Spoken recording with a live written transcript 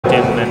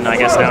I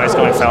guess now he's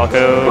going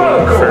Falco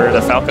for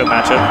the Falco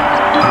matchup.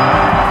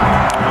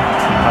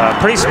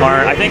 Pretty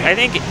smart. I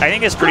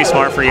think it's pretty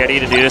smart for Yeti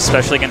to do this,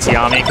 especially against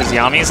Yami, because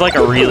Yami's like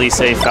a really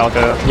safe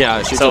Falco.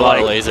 Yeah, shoots a lot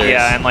of lasers.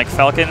 Yeah, and like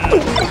Falcon,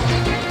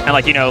 and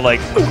like, you know,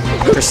 like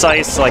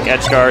precise like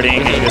edge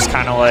guarding, and just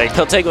kind of like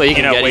he'll take what he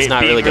can get. He's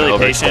not really going to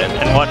patient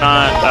and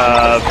whatnot.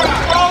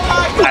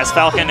 As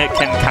Falcon, it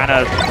can kind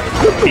of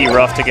be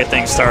rough to get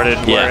things started.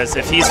 Yeah. Whereas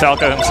if he's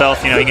Falco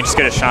himself, you know, he can just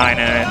get a shine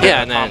and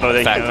yeah, and then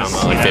combo fat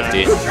combo like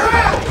 50.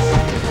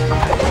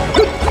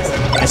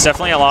 It's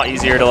definitely a lot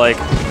easier to like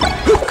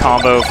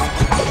combo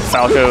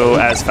Falco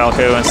as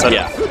Falco instead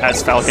of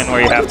as Falcon,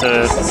 where you have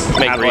to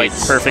have like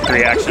perfect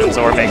reactions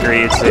or make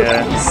reads.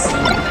 Yeah.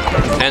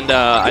 And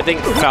I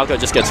think Falco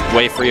just gets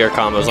way freer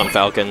combos on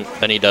Falcon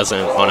than he doesn't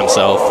on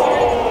himself.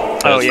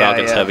 Oh yeah,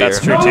 that's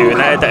true too.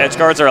 And the edge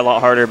guards are a lot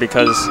harder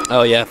because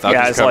Falcon's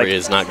recovery like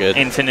is not good.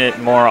 Infinite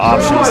more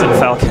options than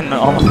Falcon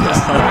almost.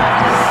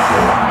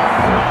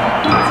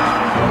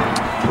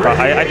 But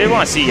I did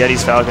want to see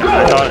Yeti's Falcon.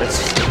 I thought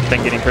it's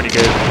been getting pretty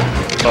good.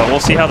 But we'll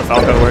see how the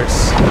Falco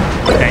works.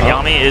 And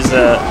Yami is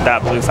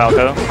that blue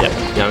Falco. Yep,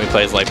 Yami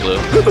plays light blue.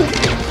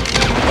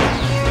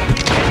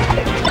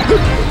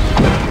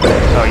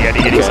 Oh,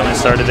 Yeti getting something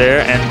started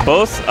there. And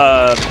both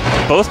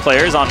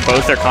players on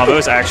both their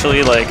combos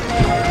actually, like,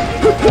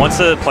 once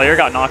the player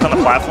got knocked on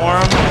the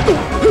platform,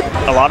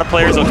 a lot of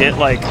players will get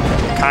like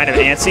kind of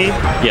antsy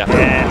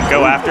and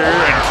go after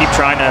and keep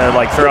trying to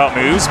like throw out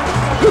moves.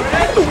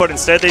 But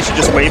instead, they should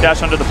just wave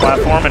dash under the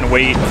platform and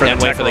wait for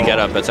the get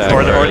up attack,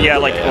 or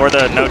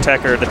the no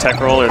tech or the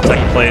tech roll or the tech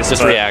in place.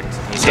 Just react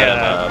instead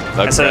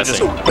of just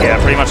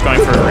pretty much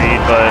going for a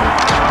read. But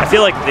I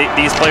feel like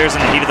these players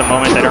in the heat of the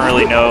moment, they don't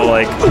really know,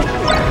 like,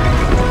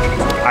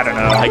 I don't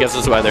know. I guess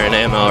that's why they're in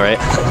AML, right?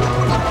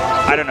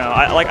 I don't know.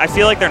 I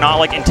feel like they're not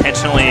like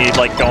intentionally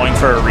like going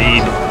for a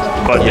read,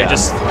 but they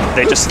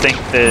just think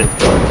that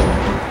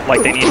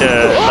like they need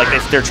to, like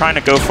they're trying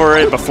to go for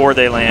it before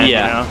they land. You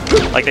know,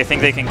 like they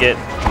think they can get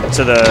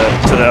to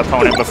the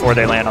opponent before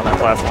they land on that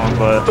platform,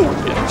 but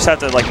you just have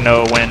to like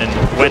know when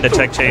to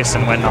tech chase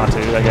and when not to,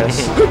 I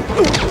guess.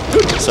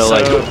 So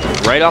like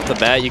right off the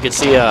bat, you can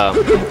see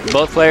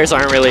both players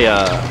aren't really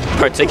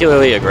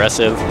particularly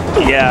aggressive.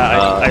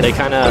 Yeah, they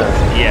kind of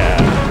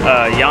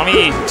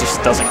Yami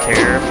just doesn't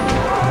care.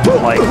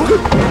 Like,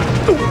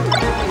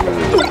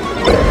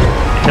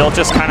 he'll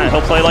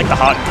play like the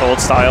hot and cold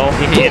style,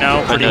 you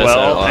know, pretty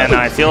well. And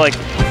I feel like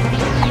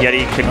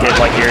Yeti could get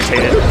like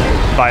irritated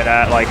by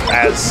that, like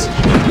as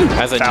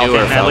a Falcon,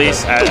 newer Falcon. At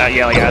least.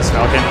 Like as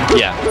Falcon.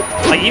 Yeah.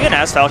 Like even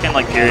as Falcon,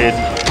 like period.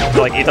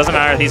 Like it doesn't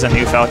matter if he's a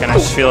new Falcon. I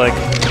just feel like.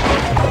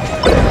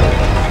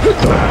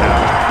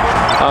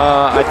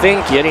 I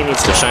think Yeti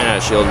needs to shine out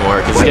of shield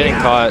more because he's getting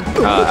caught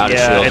out of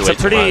shield. It's a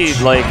pretty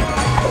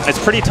it's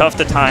pretty tough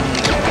to time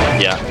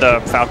the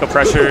Falco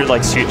pressure,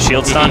 like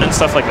shield stun and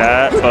stuff like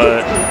that,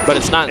 but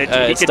it's not.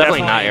 It's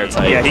definitely not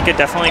airtight. Yeah, he could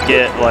definitely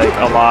get like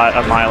a lot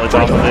of mileage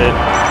off of it.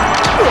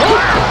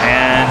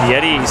 And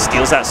Yeti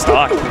steals that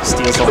stock,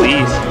 steals the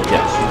lead.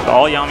 Yeah.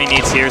 All Yami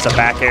needs here is a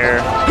back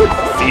air.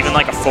 Even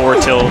like a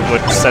forward tilt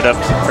would set up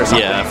for something.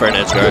 Yeah, for an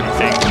edge guard.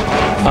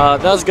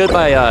 That was good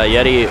by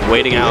Yeti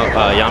waiting out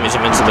Yami's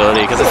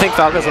invincibility, because I think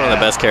Falco's one of the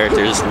best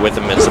characters with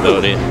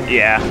invincibility.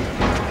 Yeah,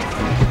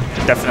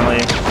 definitely.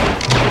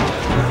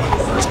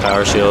 This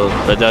power shield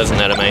that doesn't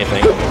net him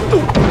anything.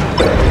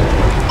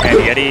 And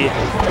Yeti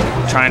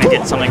trying to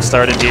get something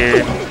started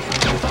here.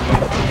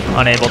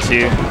 Unable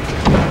to.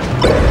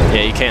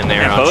 Yeah, you can't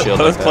nair on shield.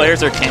 Both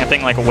players are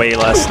camping like way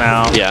less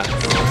now. Yeah,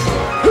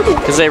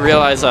 because they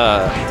realize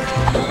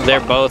they're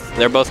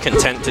both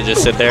content to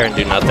just sit there and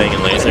do nothing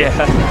and laser.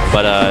 Yeah.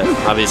 But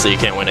obviously you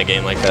can't win a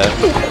game like that.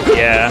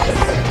 Yeah.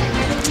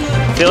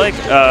 I feel like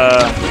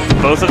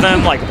both of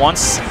them, like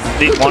once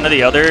one of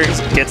the others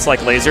gets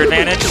like laser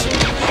advantage,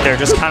 they're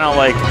just kind of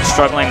like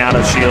struggling out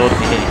of shield.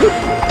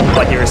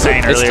 Like you were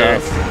saying earlier.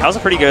 That was a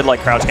pretty good like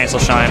crouch cancel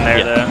shine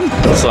there though.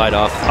 Slide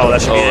off. Oh,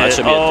 that should be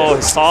it. Oh,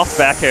 soft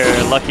back air,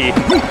 lucky.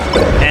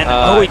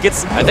 And he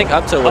gets. I think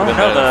up to a little bit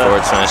better than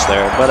forward smash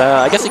there, but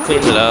I guess he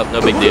cleans it up.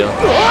 No big deal.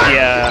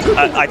 Yeah,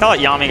 I thought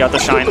Yami got the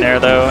shine there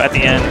though at the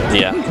end.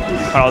 Yeah.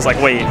 I was like,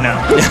 wait, no.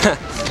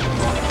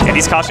 And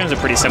these costumes are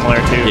pretty similar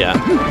too. Yeah.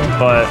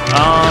 But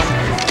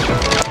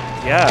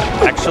yeah,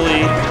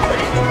 actually.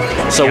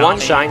 So Yami. One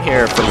shine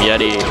here from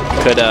Yeti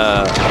could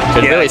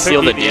really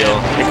seal the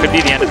deal. It could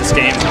be the end of this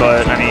game,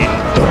 but I mean,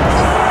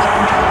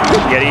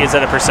 Yeti is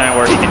at a percent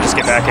where he can just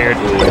get back aired,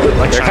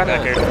 like shine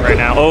back aired right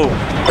now. Oh,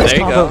 there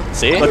you go.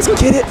 See? Let's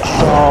get it.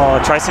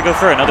 Oh, tries to go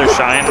for another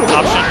shine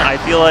option. I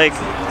feel like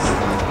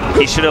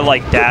he should have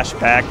like dashed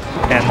back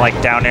and like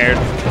down aired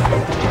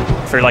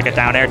for like a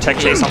down air tech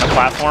chase on the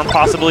platform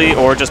possibly,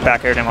 or just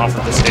back aired him off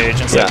of the stage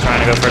instead of trying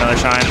to go for another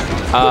shine.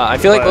 I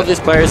feel like both these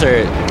players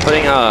are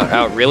putting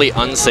out really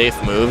unsafe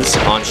moves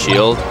on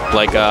shield.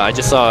 Like I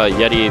just saw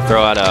Yeti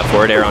throw out a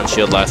forward air on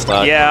shield last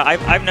stock. Yeah,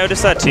 I've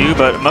noticed that too,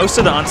 but most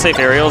of the unsafe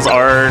aerials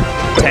are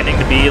tending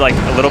to be like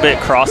a little bit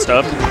crossed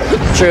up.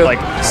 True.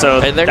 Like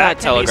so, and they're not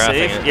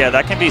telegraphing it. Yeah,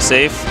 that can be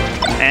safe.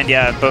 And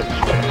yeah, but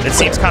it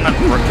seems kind of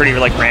pretty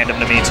like random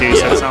to me too.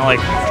 So it's not like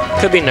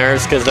could be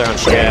nerves because they're on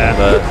stream,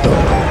 but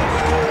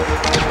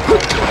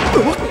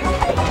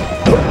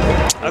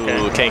okay.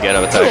 Ooh, can't get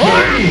up attack.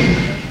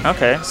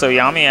 Okay, so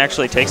Yami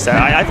actually takes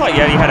that. I thought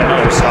Yeti had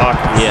another stock.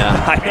 Yeah.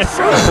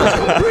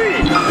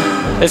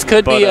 This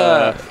could be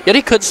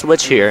Yeti could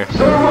switch here.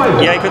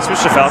 Yeah, he could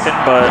switch to Falcon,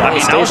 but I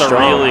mean that was a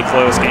really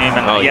close game,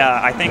 and yeah,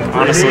 I think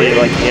honestly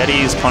like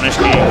Yeti's punish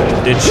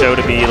game did show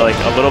to be like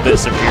a little bit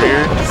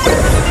superior,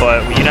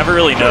 but you never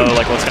really know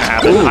like what's gonna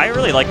happen. I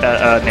really like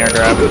that Nair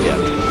grab.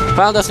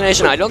 Final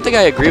Destination, I don't think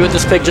I agree with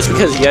this pick just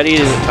because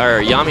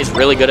Yami's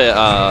really good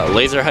at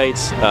laser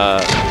heights,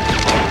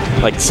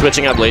 like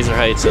switching up laser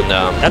heights, and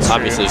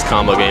obviously his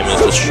combo game is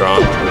just strong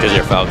because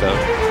you're Falco.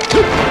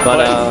 But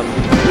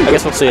I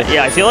guess we'll see.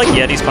 Yeah, I feel like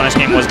Yeti's punish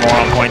game was more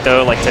on point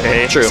though, like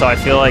today. True. So I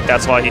feel like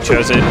that's why he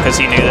chose it, because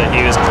he knew that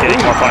he was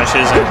getting more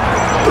punishes. And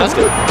that's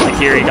good. Like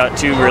here, he got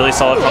 2 really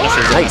solid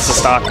punishes. Nice. The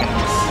stock.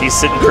 He's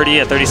sitting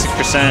pretty at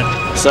 36%.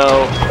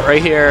 So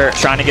right here,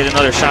 trying to get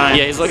another shine.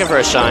 Yeah, he's looking for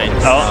a shine.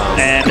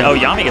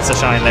 Yami gets a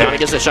shine there. Yami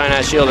gets a shine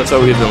at shield. That's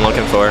what we've been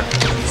looking for.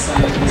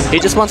 He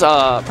just wants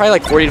probably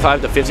like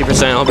 45 to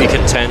 50%. He'll be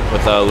content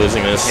with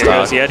losing this. Here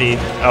goes Yeti.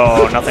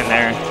 Oh, nothing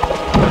there.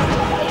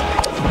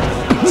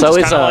 So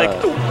he's like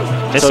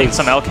missing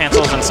some L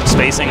cancels and some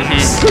spacing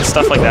and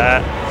stuff like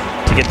that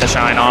to get the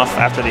shine off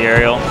after the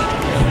aerial.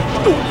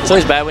 It's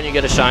always bad when you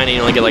get a shine and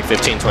you only get like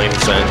 15-20%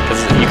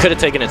 because you could have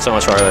taken it so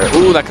much farther.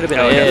 Ooh, that could have been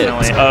it.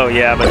 Definitely. Oh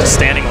yeah, but just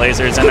standing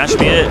lasers and that should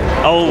be it.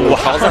 Oh,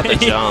 calls out the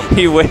jump.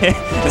 He went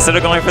instead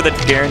of going for the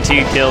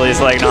guaranteed kill. He's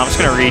like, no, I'm just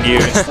gonna read you.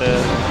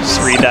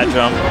 Just read that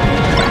jump,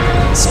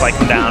 spike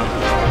him down.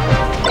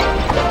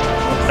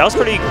 That was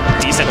pretty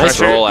decent nice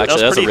pressure. Roll,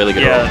 actually. That was a really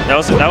good roll.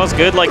 That was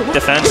good, like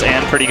defense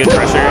and pretty good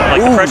pressure.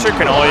 Like the pressure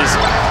can always,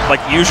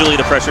 like usually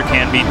the pressure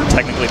can be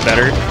technically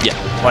better. Yeah.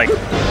 Like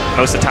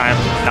most of the time,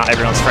 not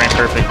everyone's frame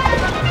perfect.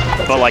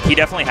 But like he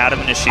definitely had him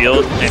in his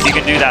shield. And if you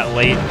can do that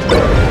late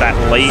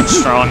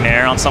strong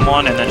nair on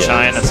someone and then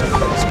shine, that's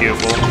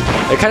beautiful.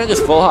 They're kind of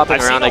just full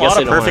hopping around. I guess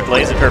they don't perfect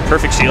laser or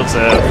perfect shields.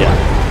 Yeah.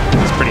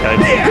 It's pretty hype.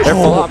 They're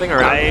full hopping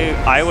around.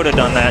 I would have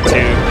done that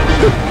too.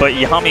 But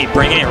Yami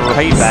bringing it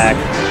right back.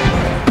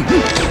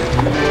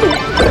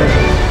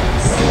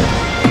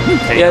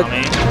 Okay,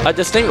 yeah, a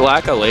distinct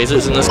lack of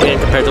lasers in this game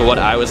compared to what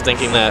I was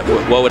thinking that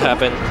what would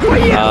happen.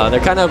 They're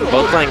kind of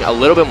both playing a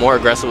little bit more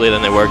aggressively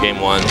than they were game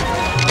 1.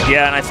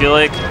 Yeah, and I feel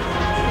like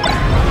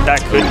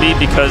that could be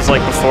because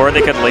like before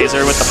they could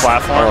laser with the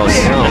platforms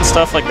and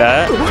stuff like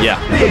that. Yeah,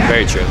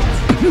 very true.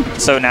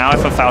 So now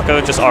if a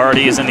Falco just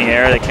already is in the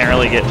air, they can't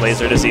really get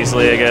lasered as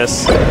easily, I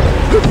guess.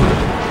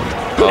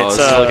 Oh, this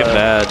is looking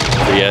bad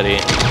for Yeti.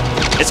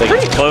 It's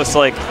pretty close,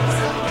 like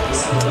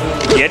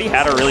Yeti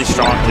had a really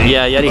strong lead.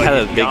 Yeah, Yeti had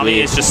a big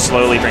lead. He's just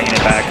slowly bringing it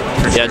back.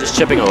 Yeah, just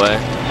chipping away.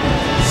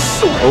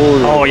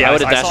 Oh yeah, I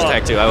would have dash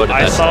attack too.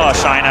 I saw a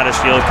shine out of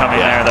shield coming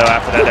there though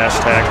after that dash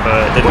attack,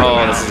 but it didn't.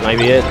 Oh, this is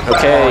maybe it.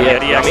 Okay,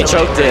 Yeti Yami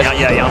choked it.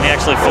 Yeah, Yami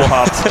actually full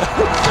hopped.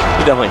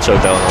 He definitely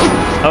choked that one.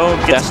 Oh,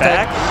 gets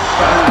back.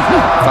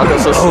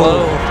 Falco's so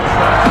slow.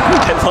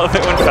 I love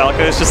it when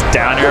Falco is just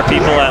down air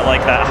people at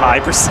like that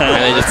high percent.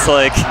 And they just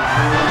like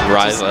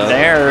rise up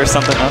there or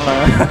something. I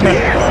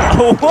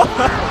don't know.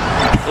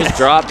 Just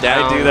drop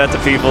down. I do that to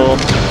people.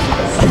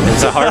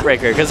 It's a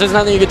heartbreaker because there's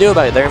nothing you can do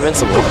about it. They're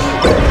invincible.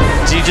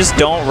 You just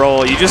don't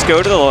roll. You just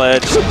go to the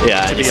ledge.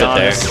 Yeah, and you sit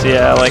there.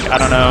 Yeah, like I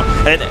don't know.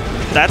 And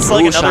that's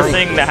like another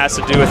thing that has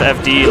to do with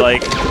FD.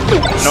 Like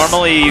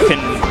normally you can,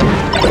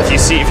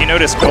 if you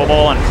notice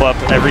Cobalt and Plup,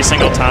 every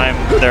single time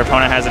their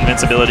opponent has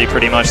invincibility,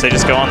 pretty much they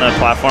just go on the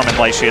platform and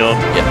light shield,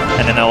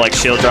 and then they'll like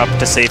shield drop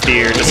to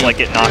safety or just like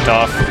get knocked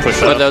off, push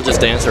up. But they'll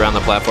just dance around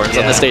the platforms.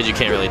 On this stage, you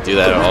can't really do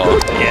that at all.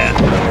 Yeah.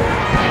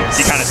 So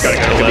you kind of just gotta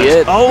go to the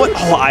ledge.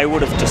 Oh, I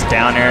would have just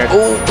down aired.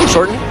 Oh,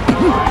 shorten.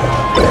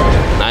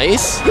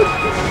 Nice.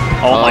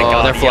 Oh my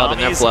god, they're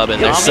flubbing.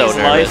 They're so nervous.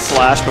 Life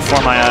flashed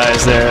before my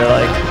eyes there.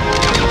 Like,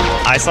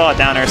 I saw a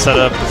down air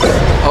setup.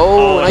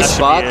 Oh, nice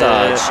spot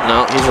dodge.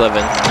 No, he's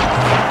living.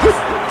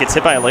 Gets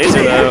hit by a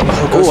laser though.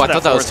 Oh, I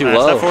thought that was too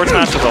low. That forward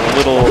smash was a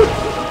little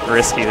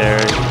risky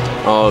there.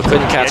 Oh,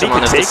 couldn't catch him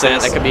on his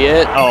descent. That could be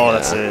it. Oh,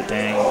 that's it.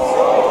 Dang.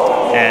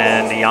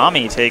 And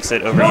Yami takes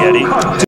it over Yeti.